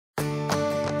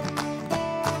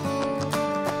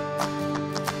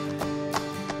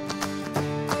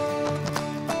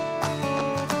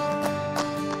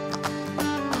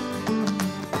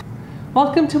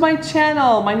Welcome to my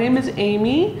channel. My name is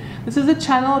Amy. This is a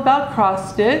channel about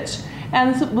cross stitch,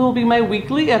 and this will be my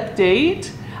weekly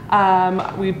update.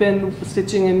 We've been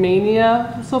stitching in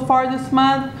Mania so far this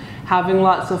month, having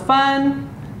lots of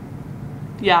fun.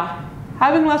 Yeah,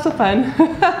 having lots of fun.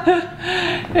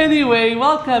 Anyway,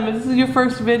 welcome. If this is your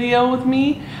first video with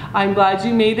me, I'm glad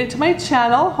you made it to my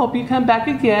channel. Hope you come back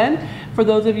again. For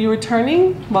those of you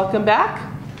returning, welcome back.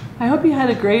 I hope you had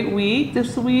a great week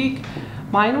this week.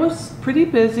 Mine was pretty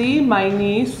busy. My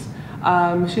niece,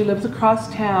 she lives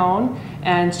across town,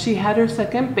 and she had her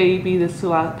second baby this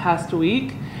past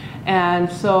week. And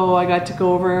so I got to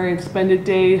go over and spend a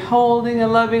day holding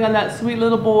and loving on that sweet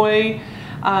little boy.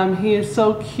 He is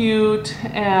so cute,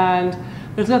 and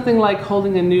there's nothing like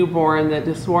holding a newborn that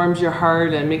just warms your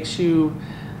heart and makes you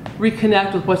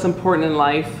reconnect with what's important in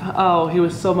life. Oh, he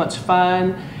was so much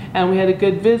fun, and we had a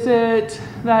good visit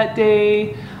that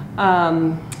day.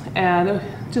 And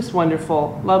just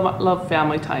wonderful. Love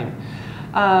family time.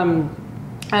 And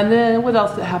then what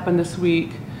else happened this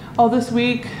week? Oh, this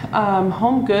week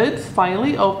Home Goods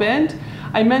finally opened.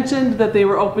 I mentioned that they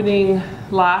were opening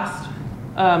last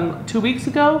 2 weeks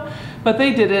ago, but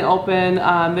they didn't open.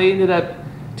 They ended up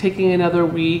taking another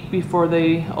week before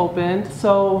they opened.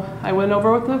 So I went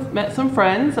over met some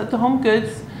friends at the Home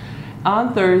Goods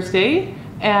on Thursday,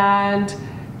 and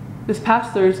this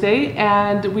past Thursday,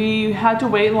 and we had to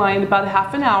wait in line about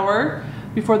half an hour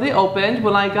before they opened.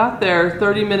 When I got there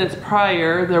 30 minutes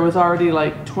prior, there was already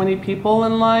like 20 people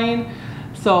in line,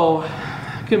 so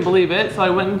I couldn't believe it. So I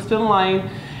went and stood in line,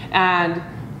 and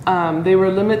they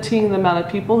were limiting the amount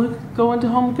of people who go into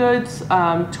Home Goods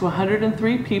to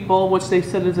 103 people, which they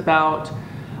said is about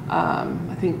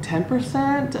I think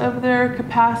 10% of their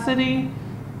capacity.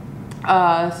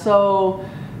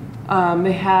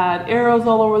 They had arrows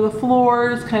all over the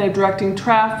floors, kind of directing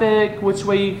traffic, which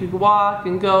way you could walk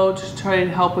and go to try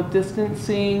and help with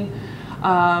distancing.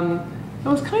 It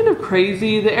was kind of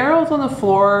crazy. The arrows on the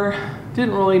floor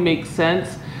didn't really make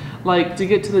sense. Like, to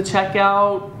get to the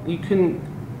checkout, you couldn't,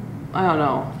 I don't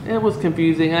know. It was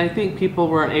confusing. I think people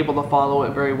weren't able to follow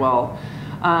it very well.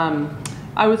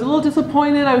 I was a little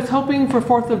disappointed. I was hoping for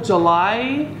 4th of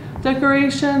July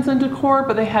decorations and decor,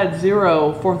 but they had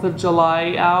zero 4th of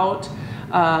July out,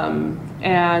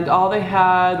 and all they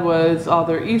had was all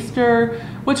their Easter,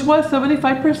 which was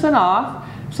 75% off,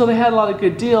 so they had a lot of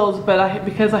good deals. But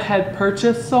because I had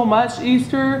purchased so much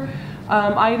Easter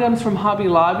items from Hobby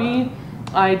Lobby,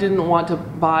 I didn't want to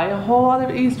buy a whole lot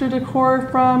of Easter decor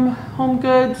from Home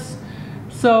Goods,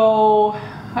 so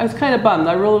I was kind of bummed.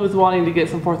 I really was wanting to get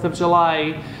some 4th of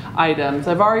July items.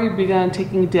 I've already begun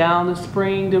taking down the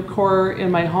spring decor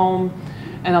in my home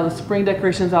and all the spring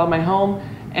decorations out of my home,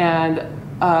 and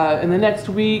in the next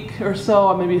week or so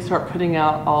I'm maybe start putting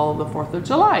out all the 4th of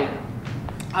July.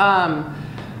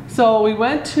 So we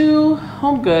went to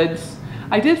Home Goods.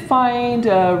 I did find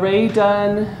a Ray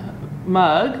Dunn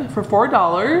mug for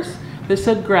 $4 that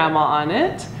said grandma on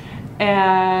it,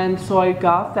 and so I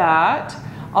got that.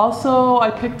 Also, I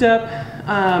picked up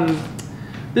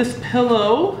this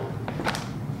pillow.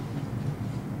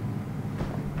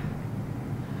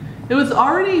 It was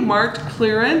already marked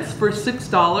clearance for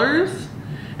 $6,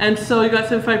 and so you got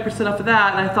 75% off of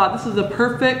that, and I thought this is a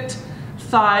perfect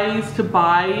size to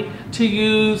buy to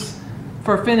use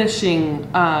for finishing.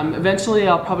 Eventually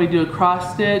I'll probably do a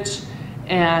cross stitch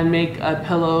and make a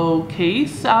pillow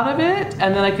case out of it,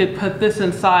 and then I could put this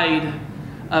inside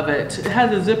of it. It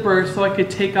has a zipper, so I could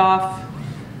take off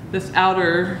this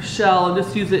outer shell and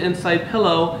just use it inside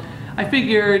pillow. I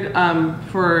figured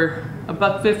for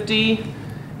 $1.50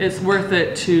 it's worth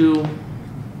it to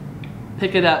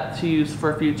pick it up to use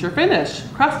for a future finish,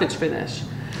 cross stitch finish.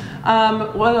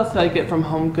 What else did I get from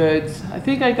Home Goods? I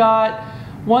think I got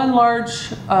one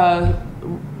large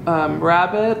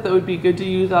rabbit that would be good to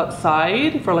use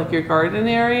outside for like your garden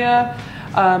area.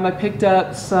 I picked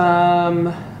up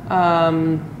some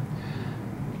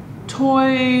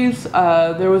toys.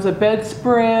 There was a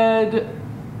bedspread,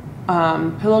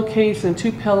 pillowcase, and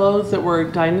 2 pillows that were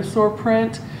dinosaur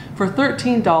print for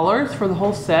 $13 for the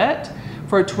whole set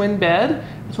for a twin bed.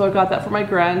 So I got that for my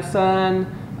grandson.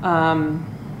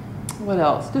 What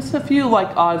else? Just a few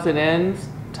like odds and ends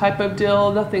type of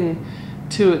deal. Nothing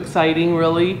too exciting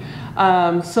really.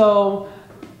 So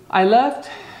I left.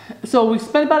 So we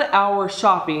spent about an hour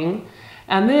shopping.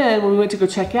 And then when we went to go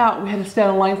check out, we had to stand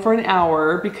in line for an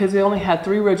hour because they only had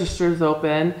 3 registers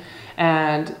open,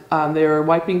 and they were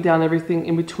wiping down everything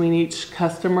in between each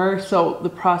customer. So the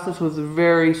process was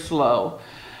very slow.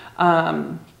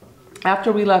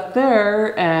 After we left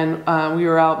there and we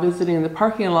were out visiting in the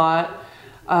parking lot,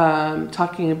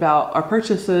 talking about our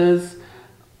purchases,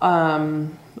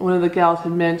 one of the gals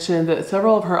had mentioned that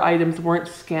several of her items weren't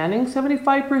scanning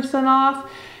 75%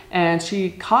 off, and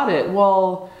she caught it.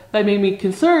 Well, that made me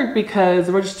concerned because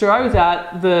the register I was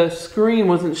at, the screen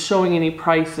wasn't showing any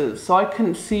prices, so I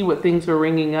couldn't see what things were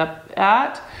ringing up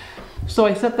at. So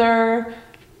I sat there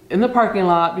in the parking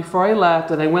lot before I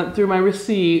left, and I went through my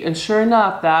receipt, and sure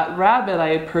enough, that rabbit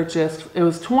I had purchased, it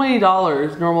was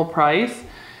 $20 normal price,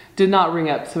 did not ring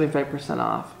up 75%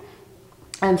 off.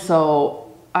 And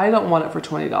so I don't want it for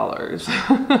 $20.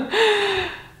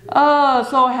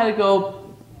 So I had to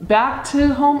go back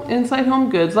to Inside Home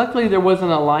Goods. Luckily there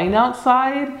wasn't a line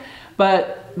outside,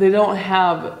 but they don't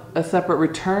have a separate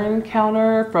return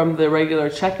counter from the regular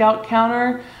checkout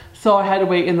counter. So I had to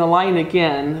wait in the line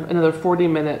again, another 40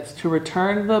 minutes to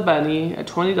return the bunny at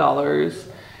 $20.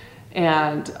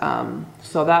 And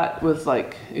so that was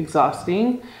like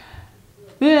exhausting.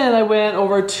 Then I went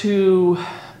over to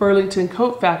Burlington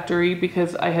Coat Factory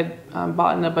because I had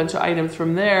bought a bunch of items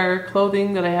from there,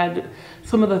 clothing that I had,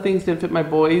 some of the things didn't fit my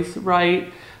boys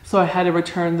right. So I had to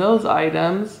return those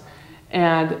items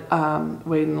and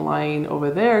wait in line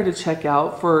over there to check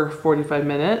out for 45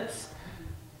 minutes.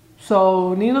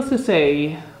 So needless to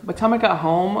say, by the time I got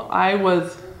home, I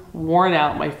was worn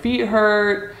out. My feet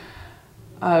hurt.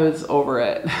 I was over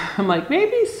it. I'm like,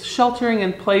 maybe sheltering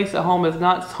in place at home is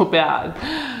not so bad.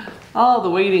 All the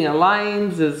waiting in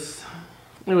lines it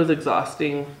was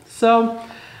exhausting. So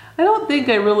I don't think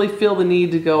I really feel the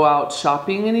need to go out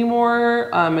shopping anymore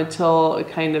until it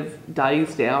kind of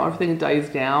dies down. Everything dies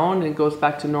down and goes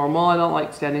back to normal. I don't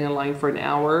like standing in line for an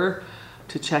hour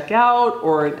to check out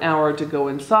or an hour to go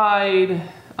inside.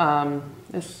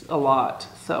 It's a lot.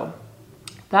 So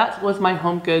that was my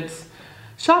Home Goods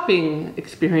shopping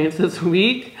experience this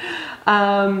week.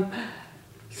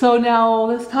 So now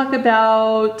let's talk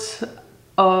about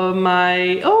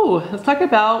my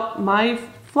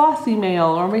Flossy mail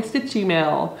or my Stitchy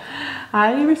mail.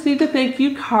 I received a thank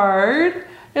you card.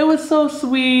 It was so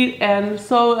sweet and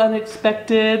so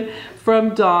unexpected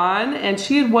from Dawn, and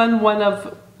she had won one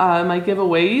of my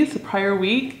giveaways the prior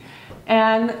week,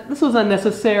 and this was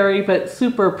unnecessary but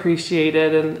super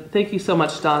appreciated, and thank you so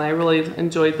much, Dawn. I really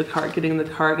enjoyed the card, getting the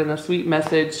card and the sweet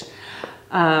message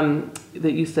that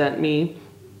you sent me.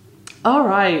 All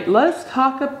right, let's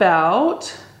talk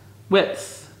about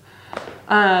whips.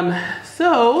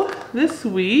 So this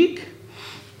week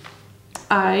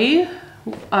I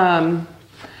last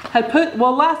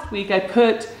week I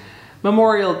put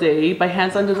Memorial Day by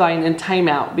Hands On Design in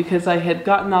timeout because I had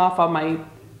gotten off on my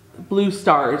blue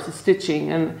stars, the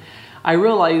stitching, and I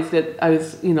realized that I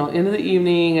was, into the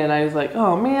evening, and I was like,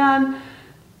 oh man.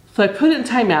 So I put it in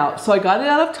timeout. So I got it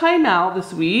out of timeout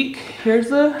this week. Here's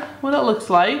what it looks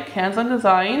like. Hands On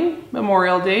Design,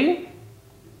 Memorial Day.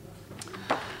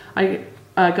 I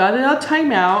got it out of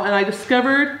timeout, and I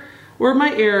discovered where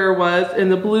my error was in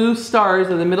the blue stars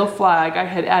in the middle flag. I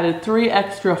had added 3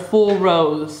 extra full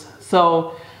rows.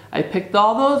 So I picked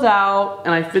all those out,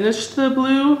 and I finished the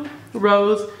blue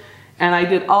rows, and I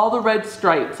did all the red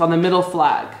stripes on the middle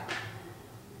flag.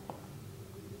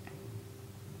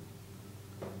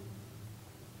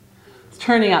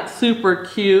 Turning out super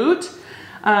cute.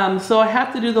 So I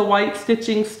have to do the white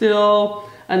stitching still,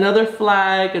 another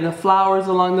flag, and the flowers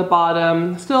along the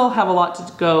bottom. Still have a lot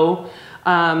to go.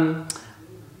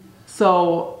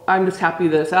 So I'm just happy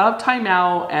that it's out of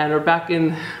timeout and we're back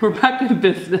in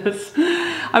business.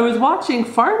 I was watching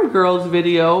Farm Girl's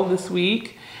video this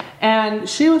week, and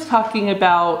she was talking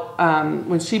about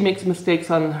when she makes mistakes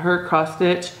on her cross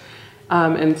stitch.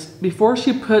 And before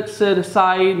she puts it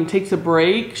aside and takes a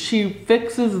break, she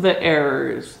fixes the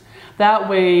errors. That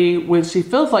way, when she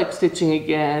feels like stitching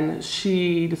again,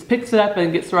 she just picks it up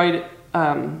and gets right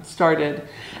started.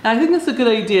 And I think that's a good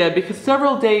idea because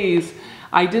several days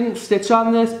I didn't stitch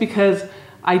on this because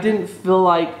I didn't feel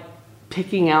like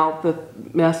picking out the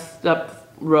messed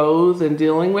up rows and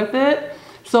dealing with it.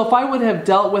 So if I would have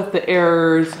dealt with the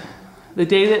errors the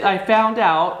day that I found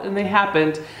out, and they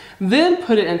happened, then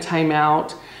put it in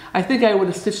timeout, I think I would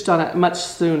have stitched on it much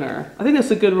sooner. I think that's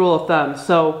a good rule of thumb.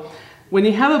 So when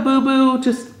you have a boo-boo,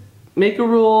 just make a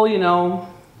rule,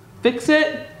 fix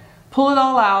it, pull it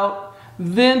all out,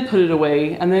 then put it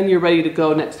away, and then you're ready to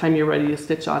go next time you're ready to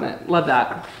stitch on it. Love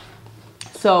that.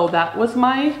 So that was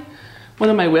one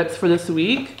of my whips for this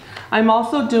week. I'm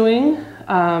also doing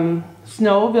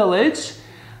Snow Village,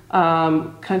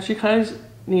 Country Cottage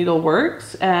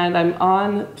Needleworks, and I'm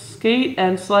on Skate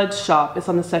and Sled Shop. It's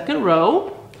on the second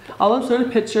row. I'll insert a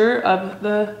picture of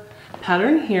the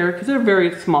pattern here because they're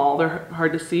very small. They're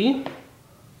hard to see.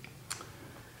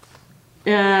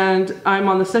 And I'm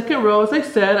on the second row. As I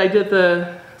said, I did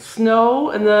the snow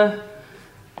and the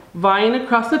vine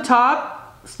across the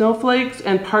top, snowflakes,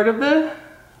 and part of the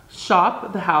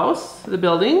shop, the house, the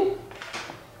building.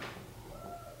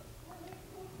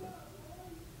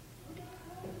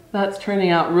 That's turning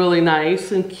out really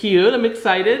nice and cute. I'm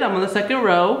excited. I'm on the second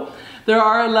row. There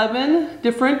are 11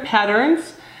 different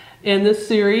patterns in this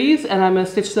series, and I'm going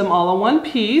to stitch them all in one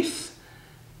piece.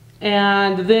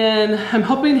 And then I'm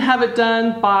hoping to have it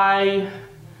done by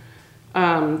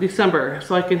December,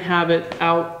 so I can have it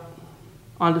out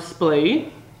on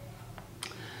display.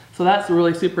 So that's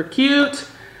really super cute.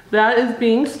 That is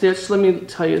being stitched. Let me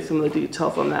tell you some of the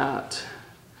details on that.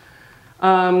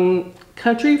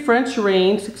 Country French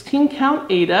Rain 16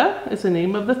 count Ada is the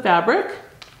name of the fabric.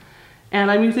 And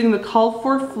I'm using the called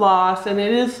for floss, and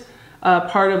it is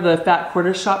part of the Fat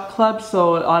Quarter Shop Club,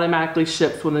 so it automatically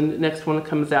ships when the next one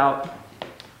comes out.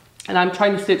 And I'm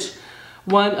trying to stitch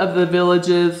one of the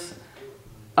villages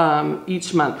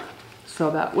each month.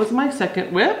 So that was my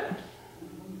second whip.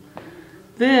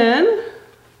 Then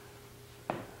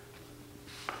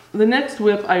the next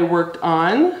whip I worked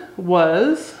on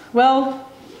was, well,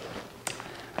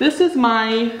 this is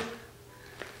my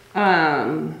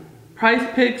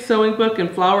Prize Pig sewing book and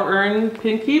flower urn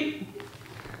pin keep.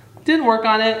 Didn't work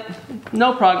on it,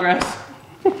 no progress.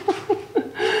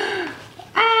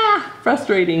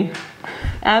 Frustrating.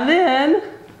 And then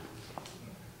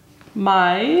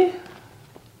I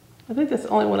think that's the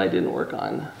only one I didn't work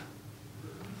on.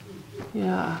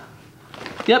 Yeah.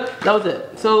 Yep, that was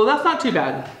it. So that's not too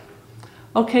bad.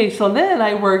 Okay, so then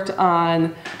I worked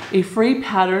on a free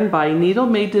pattern by Needle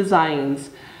Made Designs.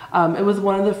 It was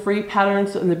one of the free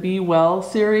patterns in the Be Well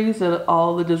series that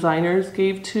all the designers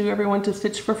gave to everyone to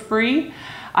stitch for free.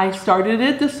 I started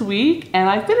it this week and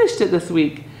I finished it this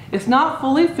week. It's not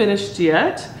fully finished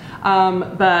yet,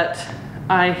 but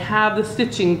I have the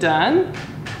stitching done.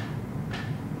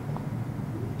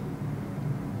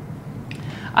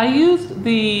 I used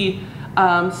the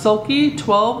Sulky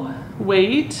 12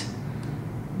 weight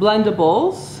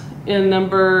blendables in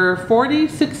number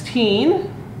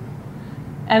 4016,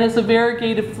 and it's a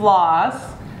variegated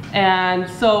floss, and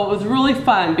so it was really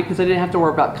fun because I didn't have to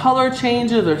worry about color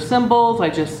changes or symbols. I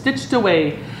just stitched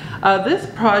away. This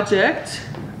project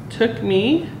took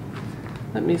me,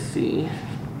 let me see,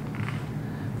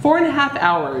 4.5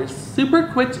 hours. Super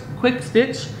quick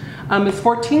stitch. It's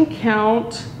 14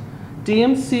 count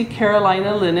DMC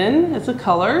Carolina linen. It's a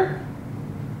color,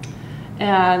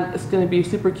 and it's going to be a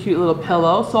super cute little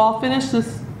pillow. So I'll finish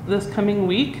this coming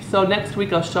week. So next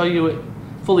week I'll show you it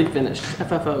fully finished,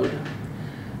 FFO'd.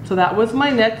 So that was my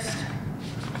next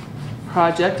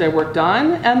project I worked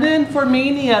on. And then for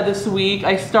Mania this week,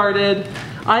 I started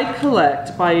I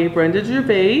Collect by Brenda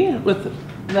Gervais with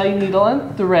the needle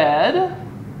and thread.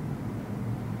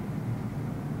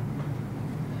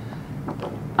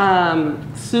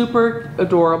 Super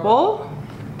adorable.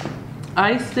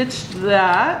 I stitched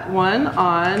that one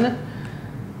on,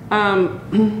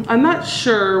 I'm not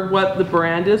sure what the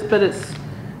brand is, but it's,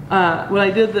 when I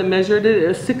did measured it, it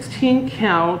was 16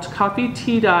 count coffee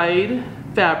tea dyed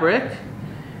fabric.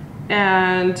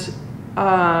 And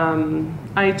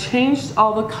I changed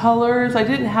all the colors. I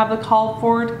didn't have the called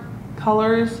for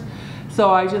colors,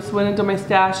 so I just went into my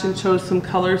stash and chose some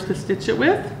colors to stitch it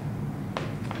with.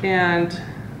 And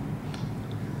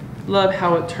love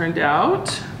how it turned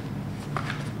out.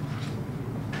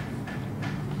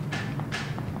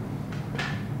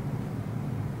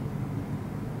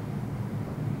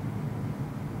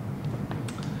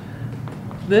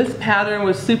 This pattern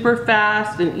was super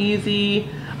fast and easy.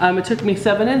 It took me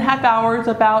 7.5 hours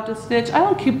about to stitch. I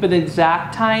don't keep an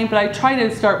exact time, but I try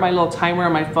to start my little timer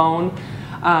on my phone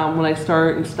when I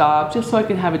start and stop, just so I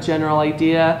can have a general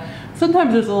idea.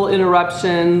 Sometimes there's little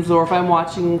interruptions, or if I'm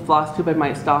watching FlossTube, I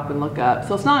might stop and look up.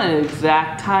 So it's not an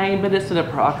exact time, but it's an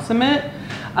approximate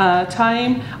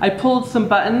time. I pulled some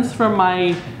buttons from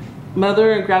my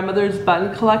mother and grandmother's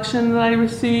button collection that I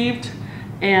received,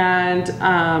 and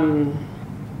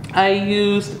I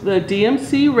used the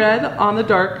DMC red on the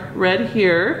dark red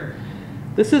here.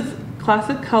 This is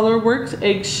Classic Color Works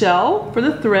Eggshell for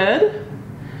the thread.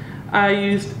 I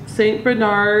used St.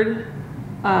 Bernard,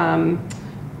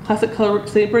 Classic Color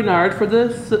Works St. Bernard for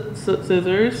the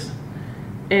scissors.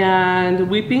 And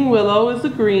Weeping Willow is the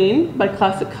green by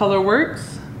Classic Color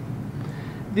Works.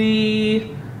 The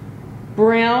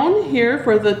brown here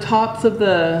for the tops of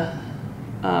the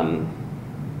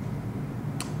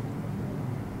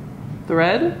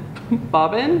thread,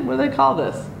 bobbin, what do they call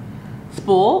this?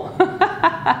 Spool.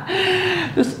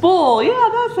 The spool,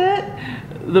 yeah, that's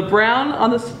it. The brown on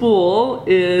the spool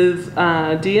is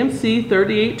DMC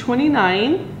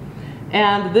 3829,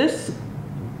 and this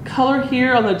color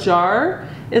here on the jar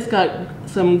It's got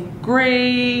some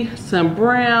gray, some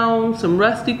brown, some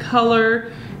rusty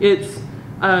color. It's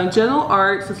Gentle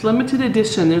Arts. It's limited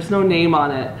edition. There's no name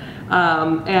on it.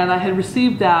 And I had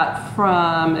received that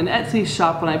from an Etsy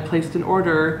shop when I placed an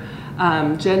order.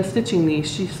 Jen Stitching These,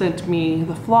 she sent me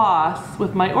the floss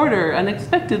with my order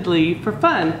unexpectedly for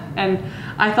fun. And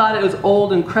I thought it was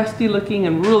old and crusty looking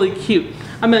and really cute.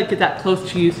 I'm gonna get that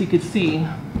close to you so you can see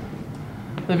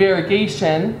the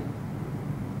variegation,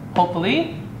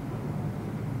 hopefully.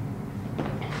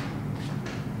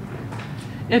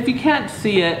 If you can't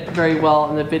see it very well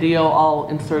in the video, I'll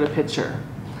insert a picture.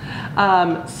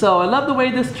 So I love the way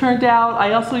this turned out.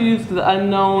 I also used the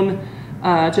Unknown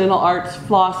Gentle Arts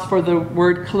floss for the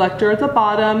word collector at the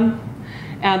bottom.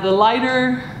 And the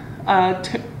lighter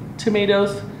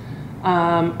tomatoes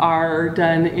are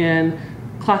done in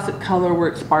Classic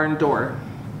Colorworks Barn Door.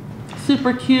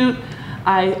 Super cute.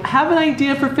 I have an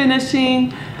idea for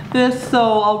finishing this,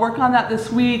 so I'll work on that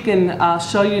this week and I'll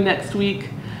show you next week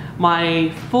my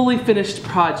fully finished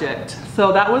project.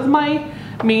 So that was my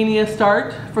Mania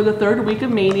start for the 3rd week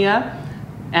of Mania,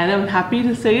 and I'm happy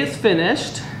to say it's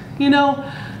finished. You know,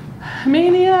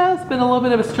 Mania has been a little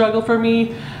bit of a struggle for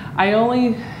me. I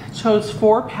only chose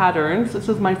 4 patterns. This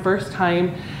is my first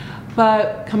time,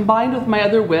 but combined with my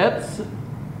other whips,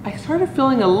 I started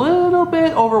feeling a little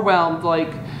bit overwhelmed,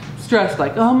 like stressed,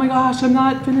 like, oh my gosh, I'm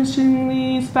not finishing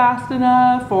these fast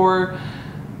enough, or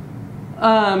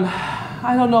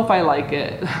I don't know if I like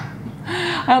it.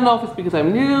 I don't know if it's because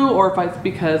I'm new or if it's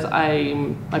because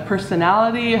my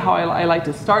personality, how I like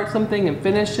to start something and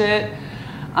finish it.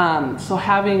 So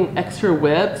having extra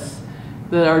whips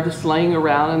that are just laying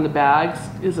around in the bags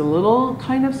is a little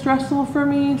kind of stressful for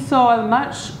me. So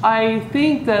I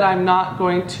think that I'm not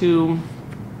going to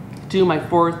do my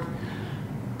 4th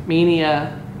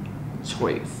Mania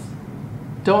choice.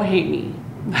 Don't hate me,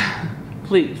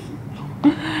 please.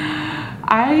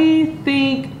 I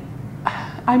think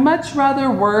I much rather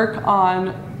work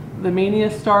on the Mania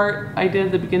start I did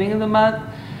at the beginning of the month,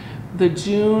 the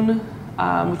June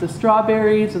with the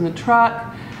strawberries and the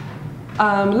truck.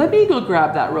 Let me go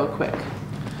grab that real quick.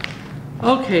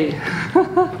 Okay,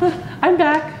 I'm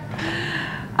back.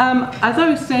 As I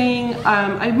was saying,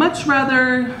 I'd much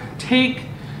rather take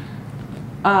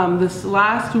this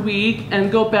last week and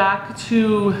go back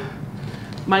to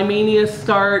my Mania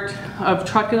start of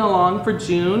trucking along for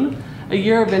June, a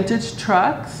year of vintage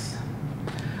trucks.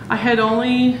 I had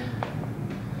only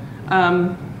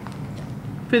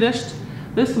finished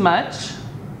this much,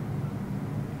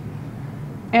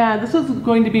 and this is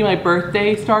going to be my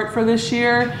birthday start for this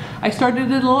year. I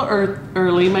started it a little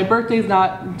early. My birthday's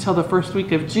not until the 1st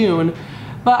week of June,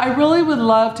 but I really would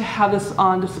love to have this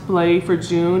on display for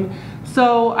June.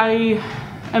 So I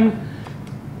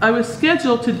was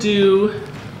scheduled to do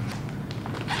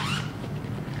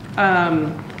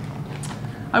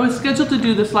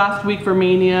this last week for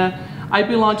Mania. I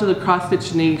belong to the Cross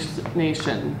Stitch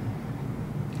Nation.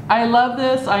 I love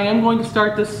this. I am going to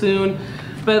start this soon,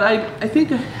 but I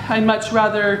think I'd much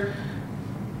rather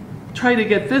try to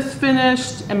get this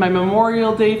finished and my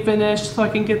Memorial Day finished so I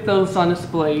can get those on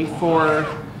display for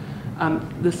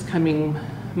this coming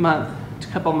month,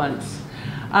 couple months.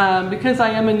 Because I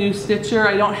am a new stitcher,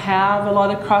 I don't have a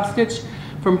lot of cross stitch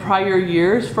from prior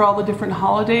years for all the different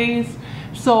holidays.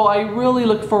 So I really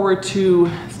look forward to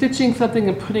stitching something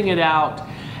and putting it out.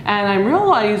 And I'm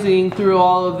realizing through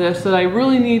all of this that I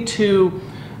really need to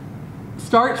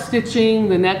start stitching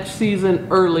the next season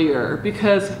earlier,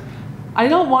 because I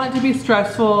don't want it to be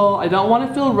stressful, I don't want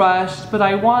to feel rushed, but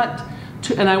I want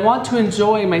to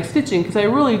enjoy my stitching, because I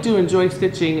really do enjoy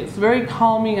stitching. It's very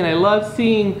calming and I love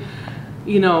seeing,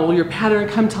 you know, your pattern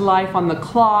come to life on the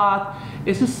cloth.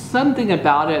 It's just something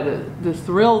about it that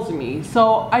thrills me.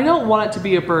 So I don't want it to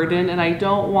be a burden, and I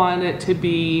don't want it to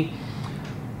be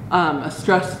a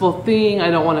stressful thing.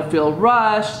 I don't want to feel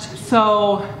rushed.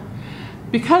 So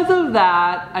because of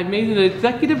that, I've made an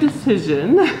executive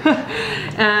decision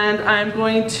and I'm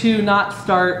going to not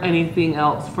start anything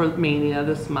else for Mania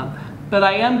this month. But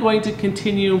I am going to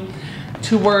continue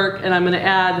to work, and I'm going to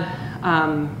add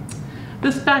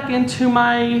this back into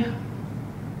my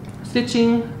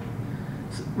stitching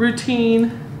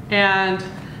routine and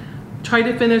try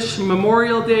to finish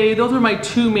Memorial Day. Those are my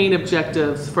 2 main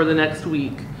objectives for the next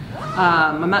week.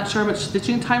 I'm not sure how much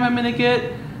stitching time I'm going to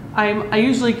get. I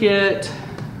usually get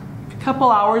a couple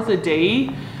hours a day,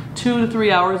 2 to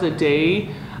 3 hours a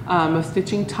day of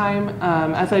stitching time.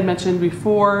 As I mentioned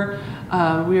before,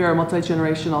 we are a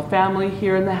multi-generational family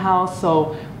here in the house.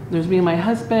 So there's me and my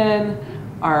husband,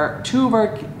 2 of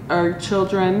our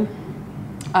children,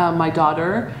 my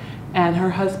daughter, and her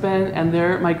husband and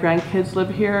my grandkids live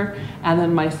here, and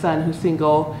then my son who's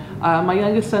single. My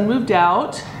youngest son moved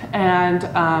out, and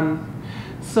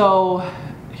so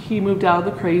he moved out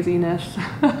of the craziness.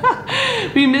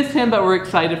 We miss him, but we're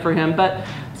excited for him. But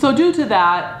so due to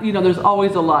that, you know, there's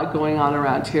always a lot going on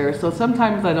around here. So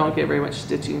sometimes I don't get very much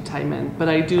stitching time in, but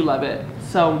I do love it.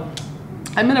 So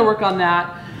I'm gonna work on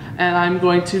that, and I'm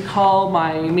going to call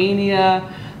my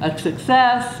mania a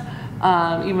success,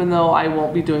 even though I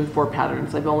won't be doing 4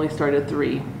 patterns. I've only started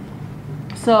 3.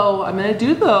 So I'm gonna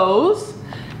do those.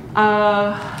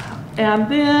 And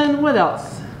then what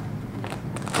else?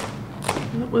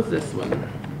 What was this one?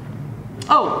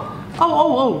 Oh.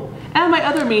 And my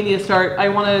other mania start, I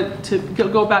wanted to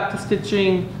go back to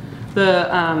stitching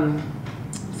the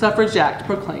Suffrage Act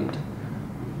Proclaimed.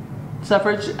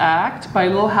 Suffrage Act by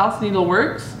Little House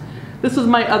Needleworks. This was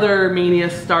my other mania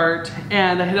start,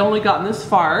 and I had only gotten this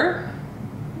far.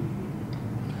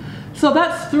 So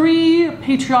that's 3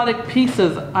 patriotic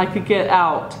pieces I could get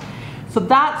out. So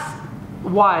that's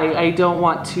why I don't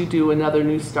want to do another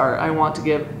new start. I want to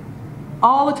give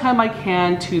all the time I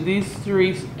can to these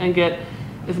 3 and get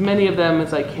as many of them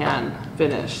as I can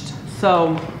finished.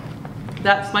 So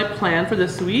that's my plan for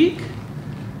this week.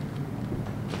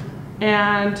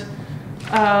 And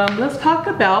let's talk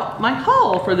about my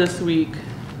haul for this week.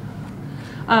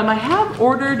 I have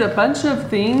ordered a bunch of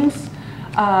things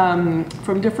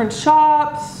from different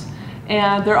shops,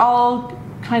 and they're all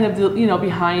kind of, you know,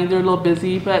 behind. They're a little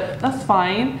busy, but that's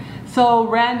fine. So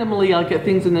randomly I'll get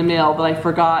things in the mail that I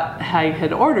forgot I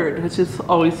had ordered, which is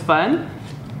always fun.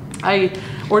 I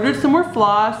ordered some more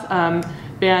floss,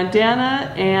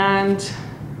 bandana and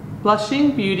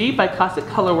Blushing Beauty by Classic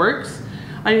Colorworks.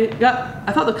 I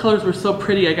thought the colors were so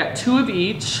pretty. I got 2 of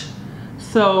each.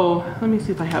 So let me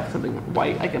see if I have something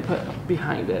white I can put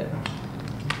behind it.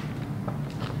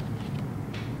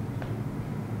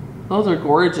 Those are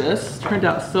gorgeous. Turned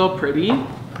out so pretty.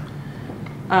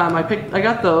 I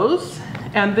got those.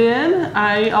 And then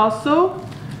I also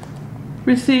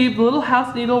received Little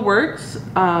House Needleworks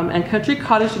and Country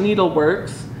Cottage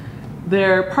Needleworks,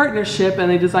 their partnership,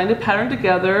 and they designed a pattern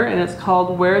together, and it's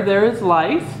called Where There Is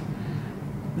Life.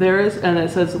 And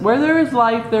it says, where there is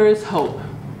life, there is hope.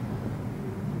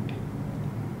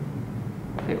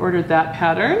 I ordered that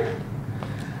pattern.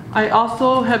 I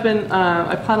also have been,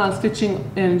 I plan on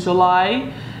stitching in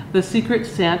July the Secret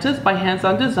Santas by Hands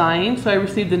On Design. So I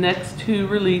received the next 2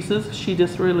 releases she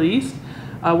just released.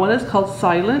 One is called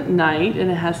Silent Night, and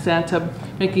it has Santa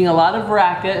making a lot of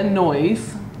racket and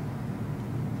noise.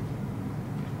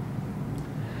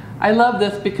 I love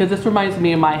this because this reminds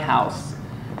me of my house.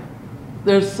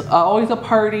 There's always a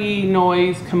party,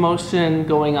 noise, commotion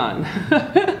going on.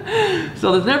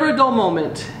 So there's never a dull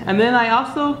moment. And then I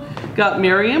also got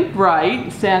Merry and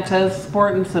Bright. Santa's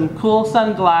sporting some cool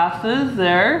sunglasses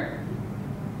there.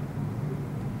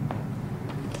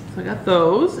 So I got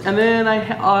those. And then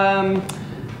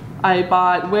I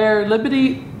bought Where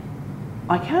Liberty,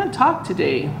 I can't talk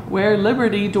today, Where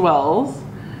Liberty Dwells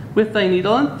with Thy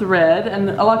Needle and Thread, and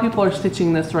a lot of people are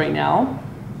stitching this right now.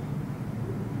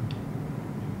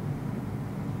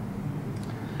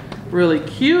 Really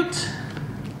cute.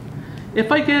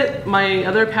 If I get my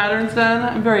other patterns done,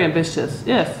 I'm very ambitious.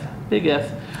 Big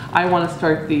if, I want to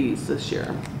start these this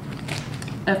year.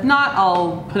 If not,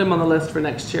 I'll put them on the list for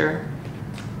next year.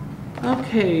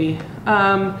 Okay.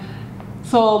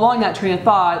 So along that train of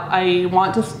thought, I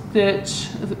want to stitch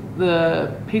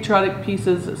the patriotic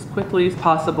pieces as quickly as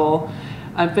possible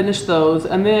and finish those.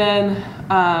 And then,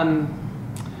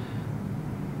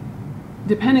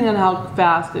 depending on how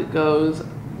fast it goes,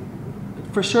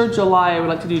 for sure July, I would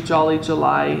like to do Jolly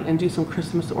July and do some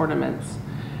Christmas ornaments.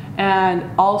 And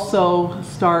also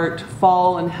start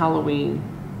fall and Halloween.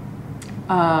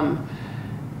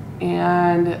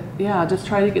 And yeah, just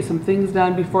try to get some things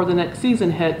done before the next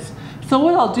season hits. So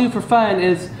what I'll do for fun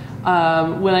is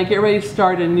when I get ready to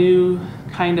start a new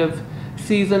kind of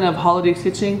season of holiday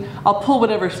stitching, I'll pull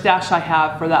whatever stash I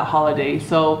have for that holiday.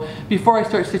 So before I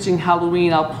start stitching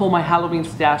Halloween, I'll pull my Halloween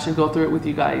stash and go through it with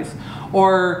you guys.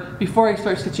 Or before I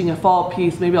start stitching a fall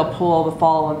piece, maybe I'll pull all the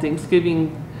fall and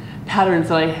Thanksgiving patterns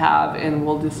that I have, and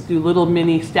we'll just do little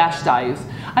mini stash dives.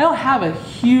 I don't have a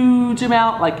huge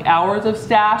amount, like hours of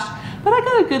stash, but I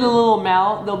got a good little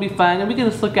amount. They'll be fun, and we can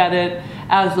just look at it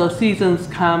as the seasons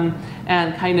come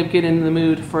and kind of get in the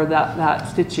mood for that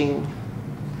stitching.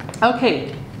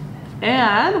 Okay,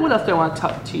 and what else do I want to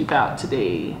talk to you about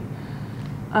today?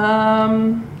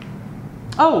 Oh,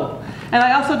 and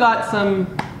I also got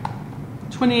some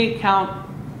 28 count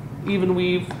even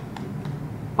weave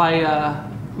by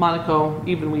Monaco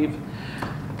even weave.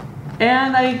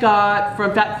 And I got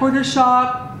from Fat Quarter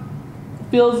Shop,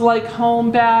 Feels Like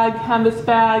Home bag, canvas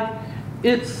bag.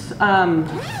 It's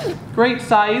great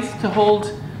size to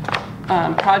hold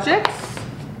projects.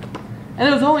 And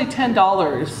it was only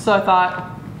 $10. So I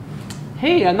thought,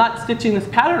 hey, I'm not stitching this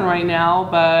pattern right now,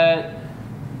 but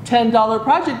 $10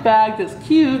 project bag that's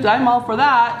cute, I'm all for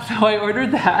that. So I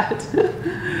ordered that.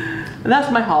 And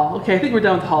that's my haul. Okay, I think we're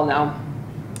done with the haul now.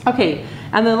 Okay,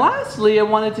 and then lastly, I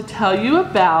wanted to tell you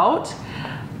about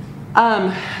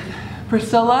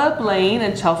Priscilla, Blaine,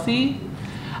 and Chelsea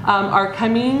are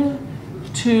coming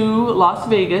to Las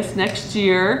Vegas next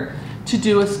year to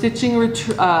do a stitching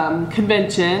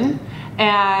convention,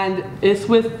 and it's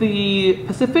with the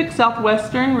Pacific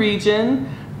Southwestern region,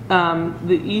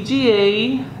 the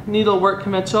EGA Needlework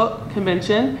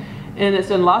Convention, and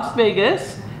it's in Las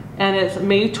Vegas, and it's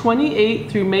May 28th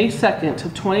through May 2nd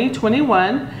of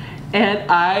 2021,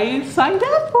 and I signed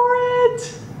up for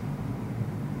it.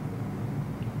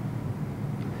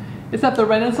 It's at the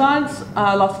Renaissance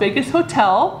Las Vegas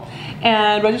Hotel,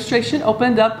 and registration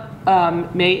opened up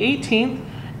May 18th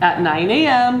at 9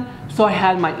 a.m. So I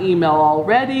had my email all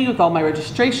ready with all my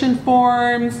registration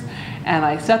forms, and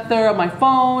I sat there on my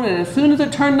phone, and as soon as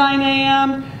it turned 9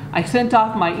 a.m. I sent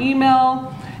off my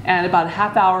email, and about a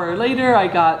half hour later I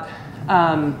got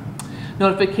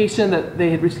notification that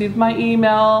they had received my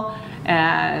email,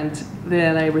 and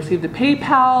then I received a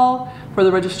PayPal for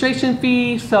the registration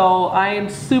fee. So I am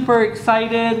super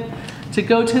excited to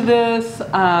go to this.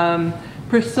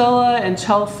 Priscilla and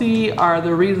Chelsea are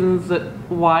the reasons that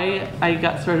why I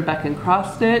got started back in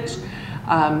cross stitch.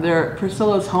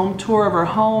 Priscilla's home tour of her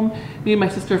home. Me and my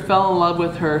sister fell in love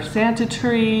with her Santa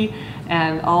tree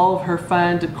and all of her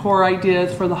fun decor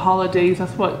ideas for the holidays.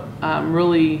 That's what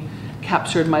really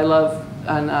captured my love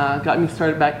and got me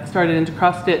started into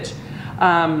cross stitch.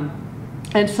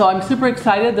 And so I'm super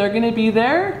excited. They're going to be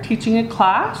there teaching a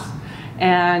class,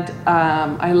 and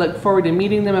I look forward to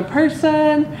meeting them in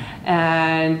person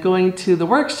and going to the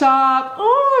workshop.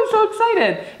 Oh, I'm so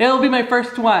excited. It'll be my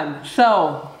first one.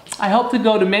 So I hope to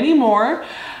go to many more.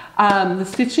 The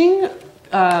stitching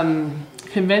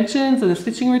conventions and the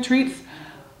stitching retreats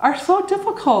are so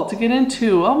difficult to get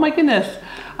into. Oh my goodness.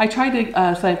 I tried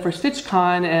to sign up for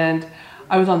StitchCon, and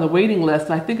I was on the waiting list,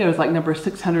 and I think I was like number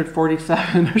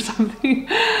 647 or something.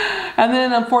 And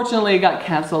then unfortunately it got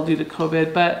canceled due to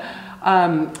COVID, but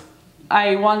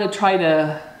I want to try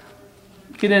to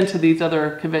get into these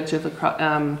other conventions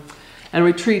and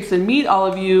retreats and meet all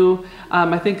of you.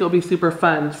 I think it'll be super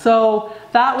fun. So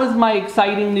that was my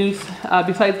exciting news,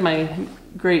 besides my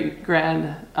great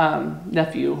grand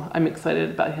nephew. I'm excited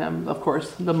about him, of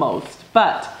course, the most.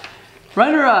 But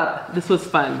runner up, this was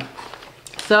fun.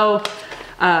 So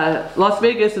Las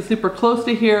Vegas is super close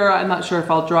to here. I'm not sure if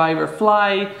I'll drive or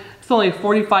fly. It's only a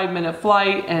 45-minute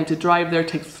flight, and to drive there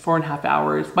takes 4.5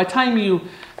 hours. By the time you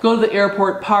go to the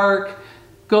airport, park,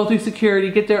 go through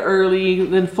security, get there early,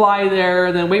 then fly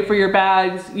there, then wait for your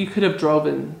bags, you could have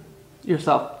driven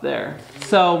yourself there.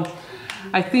 So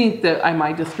I think that I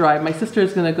might just drive. My sister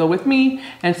is going to go with me,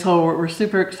 and so we're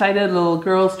super excited. Little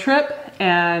girls trip,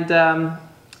 and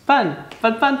fun.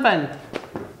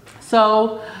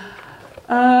 So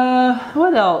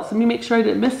what else? Let me make sure I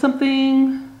didn't miss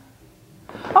something.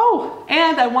 Oh,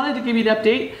 and I wanted to give you an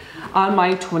update on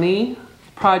my 20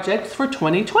 projects for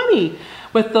 2020.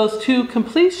 With those 2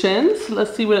 completions,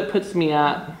 let's see what it puts me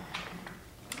at.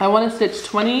 I want to stitch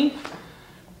 20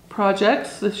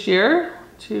 projects this year.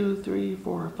 2, 3,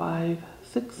 4, 5,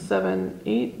 6, 7,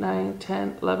 8, 9,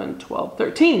 10, 11, 12,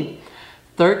 13.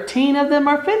 13 of them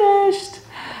are finished.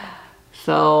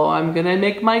 So I'm gonna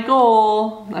make my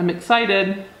goal. I'm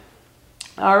excited.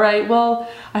 All right, well,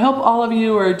 I hope all of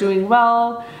you are doing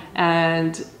well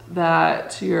and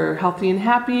that you're healthy and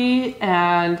happy,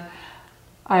 and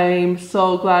I'm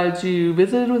so glad you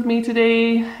visited with me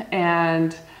today,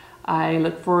 and I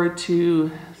look forward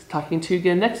to talking to you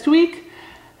again next week.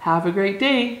 Have a great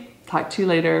day. Talk to you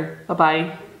later.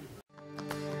 Bye-bye.